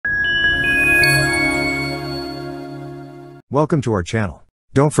Welcome to our channel.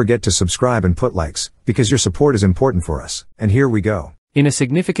 Don't forget to subscribe and put likes, because your support is important for us. And here we go. In a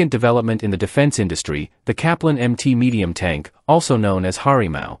significant development in the defense industry, the Kaplan MT medium tank, also known as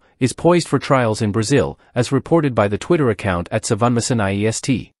Harimau, is poised for trials in Brazil, as reported by the Twitter account at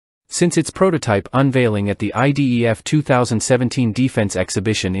 @savunmasonist. Since its prototype unveiling at the IDEF 2017 Defense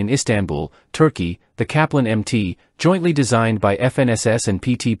Exhibition in Istanbul, Turkey, the Kaplan MT, jointly designed by FNSS and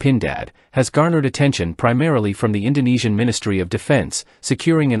PT Pindad, has garnered attention primarily from the Indonesian Ministry of Defense,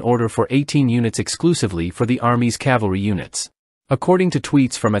 securing an order for 18 units exclusively for the Army's cavalry units. According to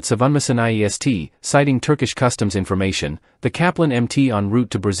tweets from @savunmasonist, citing Turkish customs information, the Kaplan MT en route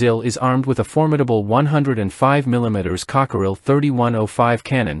to Brazil is armed with a formidable 105mm Cockerill 3105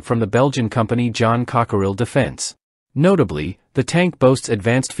 cannon from the Belgian company John Cockerill Defense. Notably, the tank boasts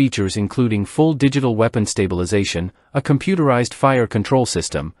advanced features including full digital weapon stabilization, a computerized fire control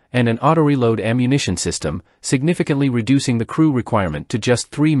system, and an auto-reload ammunition system, significantly reducing the crew requirement to just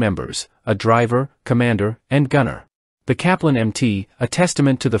 3 members, a driver, commander, and gunner. The Kaplan MT, a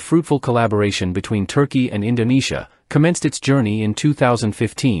testament to the fruitful collaboration between Turkey and Indonesia, commenced its journey in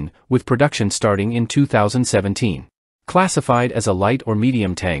 2015, with production starting in 2017. Classified as a light or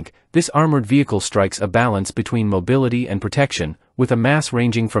medium tank, this armored vehicle strikes a balance between mobility and protection, with a mass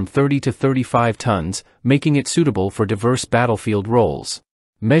ranging from 30 to 35 tons, making it suitable for diverse battlefield roles.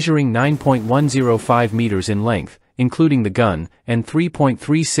 Measuring 9.105 meters in length, including the gun, and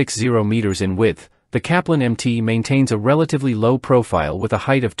 3.360 meters in width, the Kaplan MT maintains a relatively low profile with a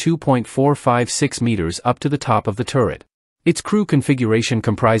height of 2.456 meters up to the top of the turret. Its crew configuration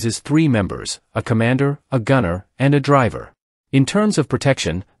comprises 3 members, a commander, a gunner, and a driver. In terms of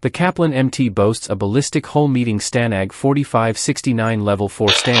protection, the Kaplan MT boasts a ballistic hull-meeting STANAG 4569 Level 4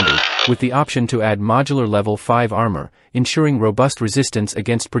 standard, with the option to add modular Level 5 armor, ensuring robust resistance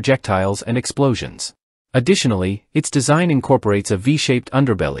against projectiles and explosions. Additionally, its design incorporates a V-shaped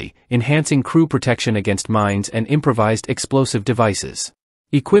underbelly, enhancing crew protection against mines and improvised explosive devices.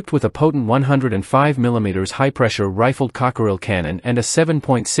 Equipped with a potent 105mm high-pressure rifled Cockerill cannon and a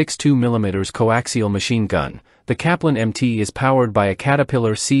 7.62mm coaxial machine gun, the Kaplan MT is powered by a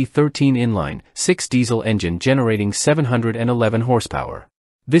Caterpillar C13 inline, 6 diesel engine generating 711 horsepower.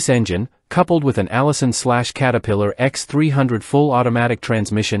 This engine, coupled with an Allison/Caterpillar X300 full automatic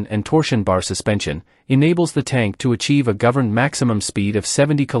transmission and torsion bar suspension, enables the tank to achieve a governed maximum speed of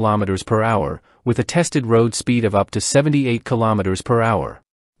 70 km per hour, with a tested road speed of up to 78 km per hour.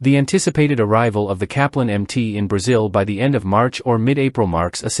 The anticipated arrival of the Kaplan MT in Brazil by the end of March or mid-April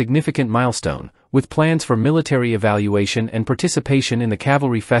marks a significant milestone, with plans for military evaluation and participation in the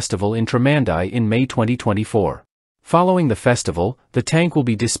Cavalry Festival in Tremandai in May 2024. Following the festival, the tank will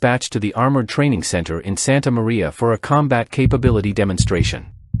be dispatched to the Armored Training Center in Santa Maria for a combat capability demonstration.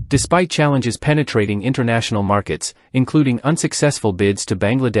 Despite challenges penetrating international markets, including unsuccessful bids to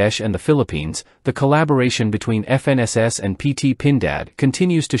Bangladesh and the Philippines, the collaboration between FNSS and PT Pindad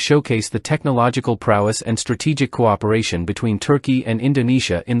continues to showcase the technological prowess and strategic cooperation between Turkey and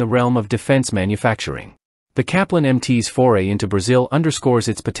Indonesia in the realm of defense manufacturing. The Kaplan MT's foray into Brazil underscores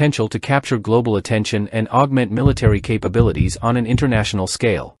its potential to capture global attention and augment military capabilities on an international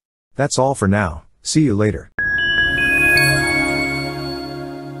scale. That's all for now. See you later.